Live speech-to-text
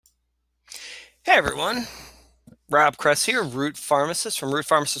Hey everyone, Rob Kress here, Root Pharmacist from Root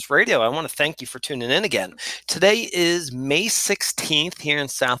Pharmacist Radio. I want to thank you for tuning in again. Today is May 16th here in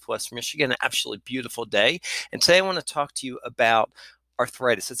Southwest Michigan, an absolutely beautiful day. And today I want to talk to you about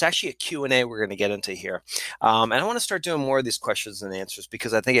arthritis. It's actually a Q&A we're going to get into here. And I want to start doing more of these questions and answers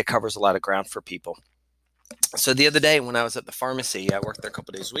because I think it covers a lot of ground for people. So the other day when I was at the pharmacy, I worked there a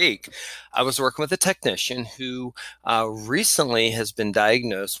couple days a week. I was working with a technician who recently has been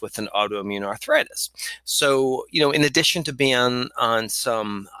diagnosed with an autoimmune arthritis. So, in addition to being on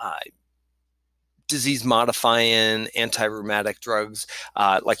some disease modifying anti-rheumatic drugs,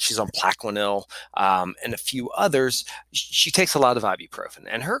 like she's on Plaquenil and a few others, she takes a lot of ibuprofen.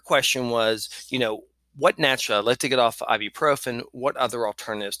 And her question was, what naturally, I'd like to get off ibuprofen. What other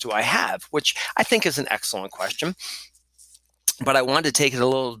alternatives do I have? Which I think is an excellent question. But I wanted to take it a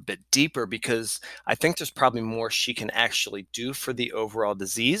little bit deeper because I think there's probably more she can actually do for the overall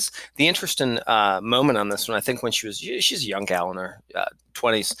disease. The interesting moment on this one, I think when she's a young gal in her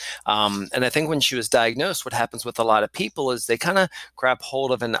 20s. And I think when she was diagnosed, what happens with a lot of people is they kind of grab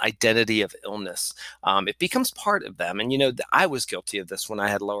hold of an identity of illness. It becomes part of them. And, I was guilty of this when I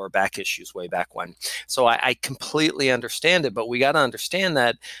had lower back issues way back when. So I completely understand it. But we got to understand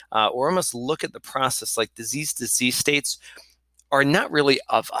that or almost look at the process like disease states are not really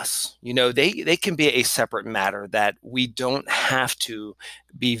of us. They can be a separate matter that we don't have to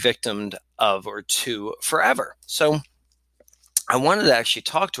be victimed of or to forever. So I wanted to actually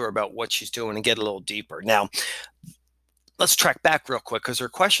talk to her about what she's doing and get a little deeper. Now, let's track back real quick because her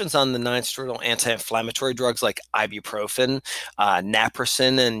questions on the non-steroidal anti-inflammatory drugs like ibuprofen,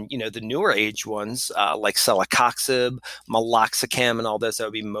 naproxen, and the newer age ones like celecoxib, meloxicam, and all this. That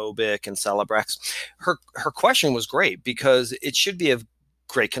would be Mobic and Celebrex. Her question was great because it should be of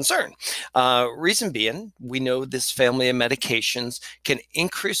great concern. Reason being, we know this family of medications can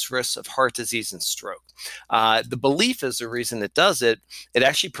increase risks of heart disease and stroke. The belief is the reason it does it. It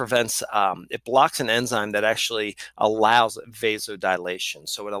actually prevents, it blocks an enzyme that actually allows vasodilation.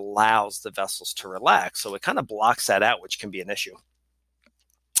 So it allows the vessels to relax. So it kind of blocks that out, which can be an issue.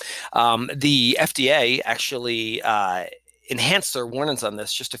 The FDA actually enhanced their warnings on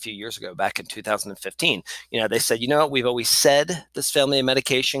this just a few years ago, back in 2015. They said, we've always said this family of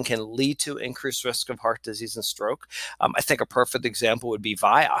medication can lead to increased risk of heart disease and stroke. I think a perfect example would be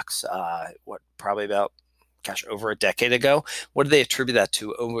Vioxx, probably about over a decade ago. What did they attribute that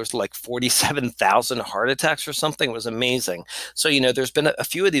to? It was like 47,000 heart attacks or something. It was amazing. So, there's been a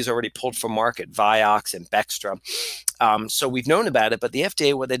few of these already pulled from market, Vioxx and Bextra. So we've known about it, but the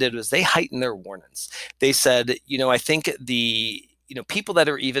FDA, what they did was they heightened their warnings. They said, I think the people that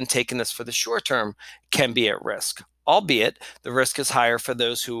are even taking this for the short term can be at risk. Albeit the risk is higher for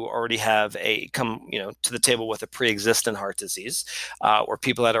those who already have come to the table with a pre-existing heart disease, or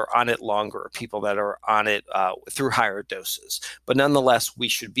people that are on it longer, or people that are on it through higher doses. But nonetheless, we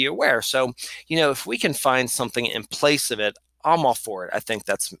should be aware. So, if we can find something in place of it, I'm all for it. I think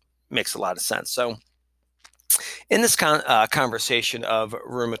that makes a lot of sense. So, in this conversation of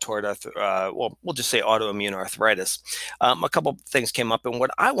rheumatoid, we'll just say autoimmune arthritis, a couple things came up. And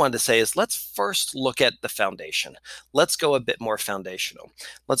what I wanted to say is let's first look at the foundation. Let's go a bit more foundational.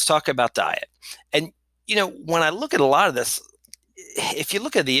 Let's talk about diet. And, when I look at a lot of this, if you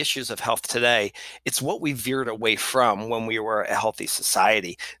look at the issues of health today, it's what we veered away from when we were a healthy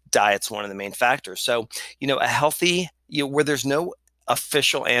society. Diet's one of the main factors. So, a healthy, where there's no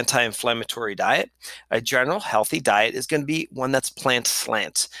official anti-inflammatory diet, a general healthy diet is going to be one that's plant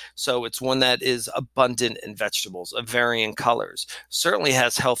slant. So it's one that is abundant in vegetables of varying colors, certainly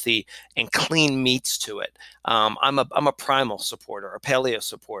has healthy and clean meats to it. I'm a primal supporter, a paleo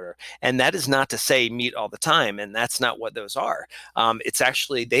supporter, and that is not to say meat all the time, and that's not what those are. It's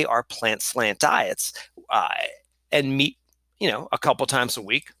actually, they are plant slant diets, and meat, a couple times a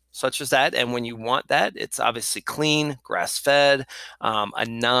week, such as that. And when you want that, it's obviously clean, grass-fed, a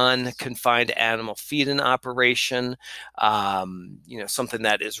non-confined animal feeding operation, something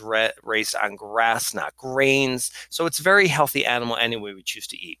that is raised on grass, not grains. So it's very healthy animal any way we choose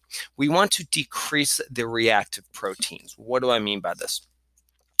to eat. We want to decrease the reactive proteins. What do I mean by this?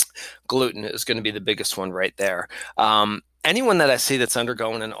 Gluten is going to be the biggest one right there. Anyone that I see that's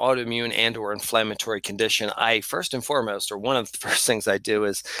undergoing an autoimmune and or inflammatory condition, I first and foremost, or one of the first things I do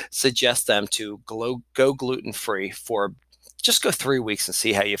is suggest them to go gluten-free for just go 3 weeks and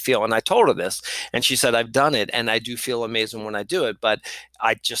see how you feel. And I told her this, and she said, I've done it, and I do feel amazing when I do it, but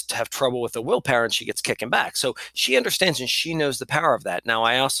I just have trouble with the willpower, and she gets kicking back. So she understands, and she knows the power of that. Now,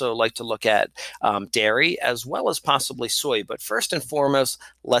 I also like to look at dairy as well as possibly soy, but first and foremost,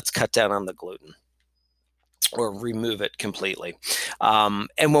 let's cut down on the gluten. or remove it completely.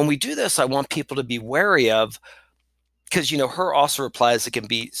 And when we do this, I want people to be wary of, because her also replies it can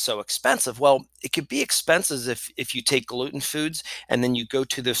be so expensive. Well, it could be expensive if you take gluten foods and then you go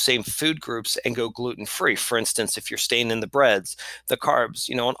to those same food groups and go gluten free. For instance, if you're staying in the breads, the carbs,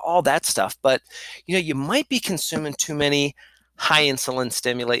 and all that stuff. But you might be consuming too many high insulin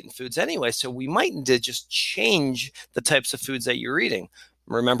stimulating foods anyway. So we might need to just change the types of foods that you're eating.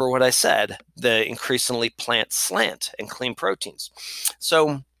 Remember what I said, the increasingly plant slant and clean proteins.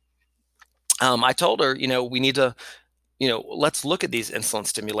 So I told her, we need to let's look at these insulin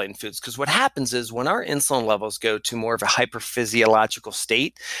stimulating foods, because what happens is when our insulin levels go to more of a hyperphysiological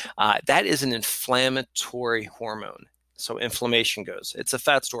state, that is an inflammatory hormone. So inflammation goes. It's a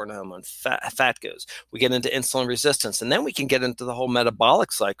fat storing hormone. Fat goes. We get into insulin resistance, and then we can get into the whole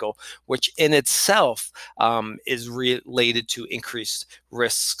metabolic cycle, which in itself is related to increased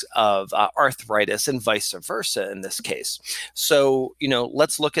risks of arthritis and vice versa in this case. So,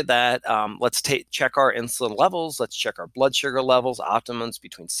 let's look at that. Let's check our insulin levels. Let's check our blood sugar levels. Optimums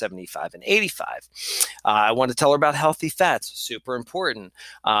between 75 and 85. I want to tell her about healthy fats. Super important.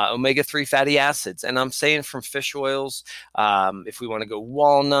 Omega-3 fatty acids. And I'm saying from fish oils. If we want to go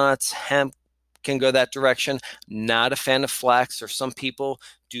walnuts, hemp can go that direction. Not a fan of flax. Or some people,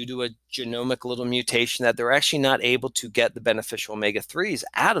 due to a genomic little mutation, that they're actually not able to get the beneficial omega-3s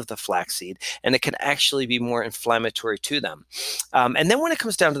out of the flaxseed, and it can actually be more inflammatory to them. And then when it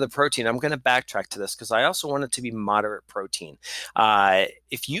comes down to the protein, I'm going to backtrack to this because I also want it to be moderate protein.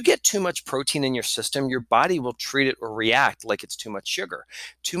 If you get too much protein in your system, your body will treat it or react like it's too much sugar.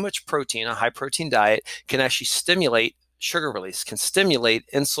 Too much protein, a high protein diet, can actually stimulate sugar release, can stimulate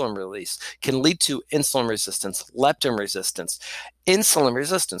insulin release, can lead to insulin resistance, leptin resistance, insulin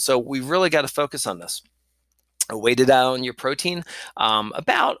resistance. So we really got to focus on this. Weight it out on your protein,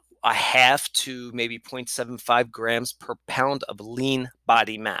 about a half to maybe 0.75 grams per pound of lean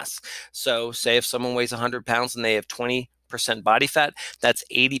body mass. So say if someone weighs 100 pounds and they have 20% body fat, that's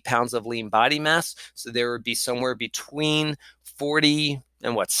 80 pounds of lean body mass. So there would be somewhere between 40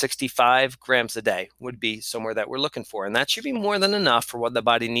 and 65 grams a day would be somewhere that we're looking for. And that should be more than enough for what the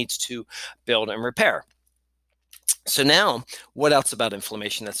body needs to build and repair. So now, what else about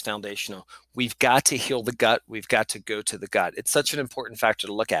inflammation that's foundational? We've got to heal the gut. We've got to go to the gut. It's such an important factor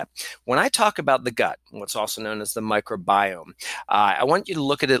to look at. When I talk about the gut, what's also known as the microbiome, I want you to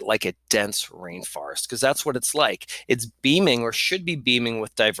look at it like a dense rainforest, because that's what it's like. It's beaming, or should be beaming,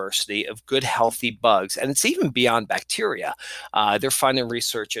 with diversity of good, healthy bugs. And it's even beyond bacteria. They're finding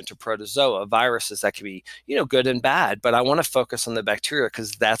research into protozoa, viruses that can be, good and bad. But I want to focus on the bacteria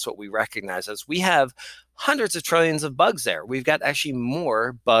because that's what we recognize as we have hundreds of trillions of bugs there. We've got actually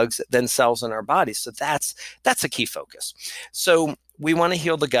more bugs than cells in our bodies. So that's a key focus. So we want to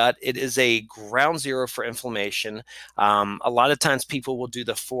heal the gut. It is a ground zero for inflammation. A lot of times people will do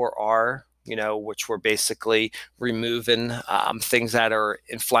the 4R, which we're basically removing things that are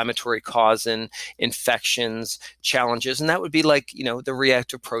inflammatory, causing infections, challenges. And that would be like, the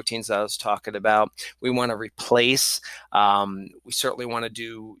reactive proteins I was talking about. We want to replace, we certainly want to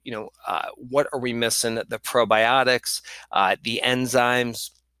do, what are we missing? The probiotics, the enzymes,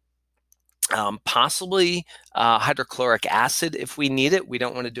 possibly hydrochloric acid if we need it. We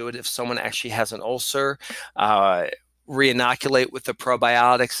don't want to do it if someone actually has an ulcer. Reinoculate with the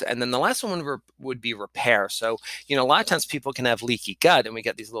probiotics. And then the last one would be repair. So, a lot of times people can have leaky gut and we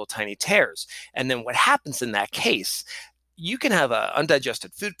get these little tiny tears. And then what happens in that case, you can have an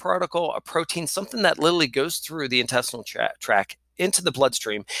undigested food particle, a protein, something that literally goes through the intestinal tract into the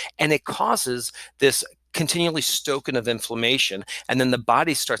bloodstream, and it causes this continually stoking of inflammation, and then the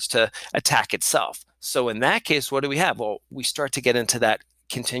body starts to attack itself. So in that case, what do we have? Well, we start to get into that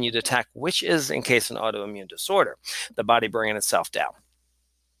continued attack, which is in case an autoimmune disorder, the body bringing itself down.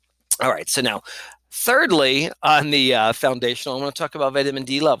 All right, so now, thirdly, on the foundational, I want to talk about vitamin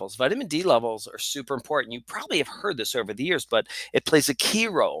D levels. Vitamin D levels are super important. You probably have heard this over the years, but it plays a key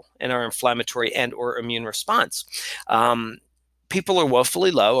role in our inflammatory and or immune response. People are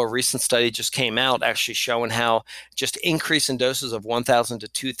woefully low. A recent study just came out actually showing how just increase in doses of 1,000 to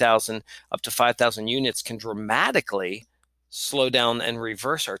 2,000 up to 5,000 units can dramatically slow down and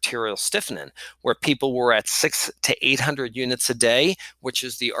reverse arterial stiffening, where people were at 600 to 800 units a day, which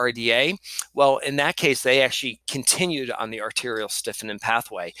is the RDA. Well, in that case, they actually continued on the arterial stiffening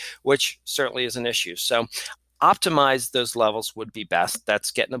pathway, which certainly is an issue. So optimize those levels would be best.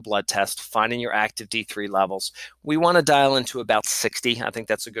 That's getting a blood test, finding your active D3 levels. We want to dial into about 60. I think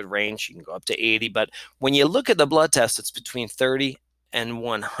that's a good range. You can go up to 80, but when you look at the blood test, it's between 30 and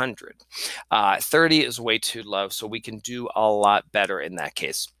 100. 30 is way too low, so we can do a lot better in that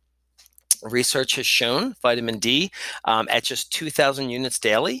case. Research has shown vitamin D at just 2,000 units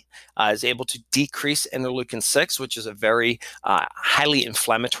daily is able to decrease interleukin 6, which is a very highly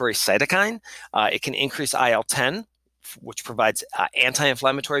inflammatory cytokine. It can increase IL-10, which provides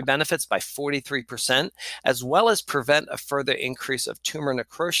anti-inflammatory benefits by 43%, as well as prevent a further increase of tumor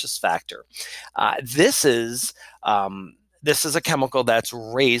necrosis factor. This is a chemical that's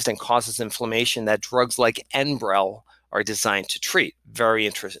raised and causes inflammation that drugs like Enbrel are designed to treat. Very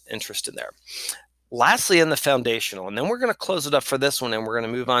interested there. Lastly, in the foundational, and then we're going to close it up for this one, and we're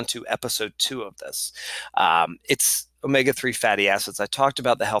going to move on to episode 2 of this. It's omega-3 fatty acids. I talked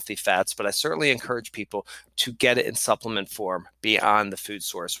about the healthy fats, but I certainly encourage people to get it in supplement form beyond the food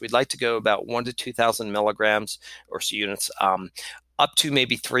source. We'd like to go about 1,000 to 2,000 milligrams or so units, up to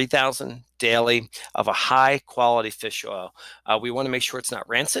maybe 3,000 daily of a high quality fish oil. We want to make sure it's not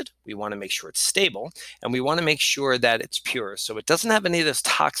rancid. We want to make sure it's stable, and we want to make sure that it's pure. So it doesn't have any of those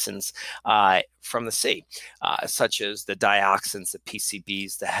toxins from the sea, such as the dioxins, the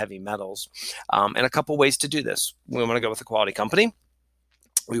PCBs, the heavy metals, and a couple ways to do this. We want to go with a quality company.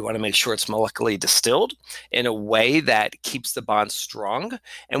 We want to make sure it's molecularly distilled in a way that keeps the bond strong.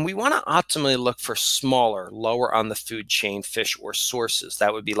 And we want to optimally look for smaller, lower on the food chain fish or sources.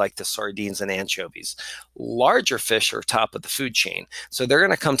 That would be like the sardines and anchovies. Larger fish are top of the food chain. So they're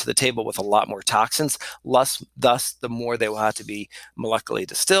going to come to the table with a lot more toxins. Thus, the more they will have to be molecularly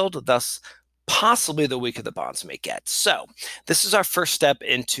distilled, thus possibly the weaker the bonds may get. So this is our first step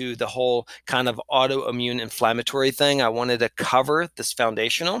into the whole kind of autoimmune inflammatory thing. I wanted to cover this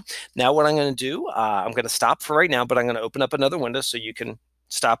foundational. Now what I'm going to do, I'm going to stop for right now, but I'm going to open up another window so you can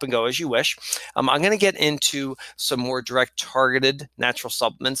stop and go as you wish. I'm going to get into some more direct targeted natural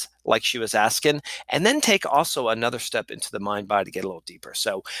supplements like she was asking, and then take also another step into the mind body to get a little deeper.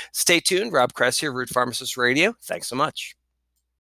 So stay tuned. Rob Kress here, Root Pharmacist Radio. Thanks so much.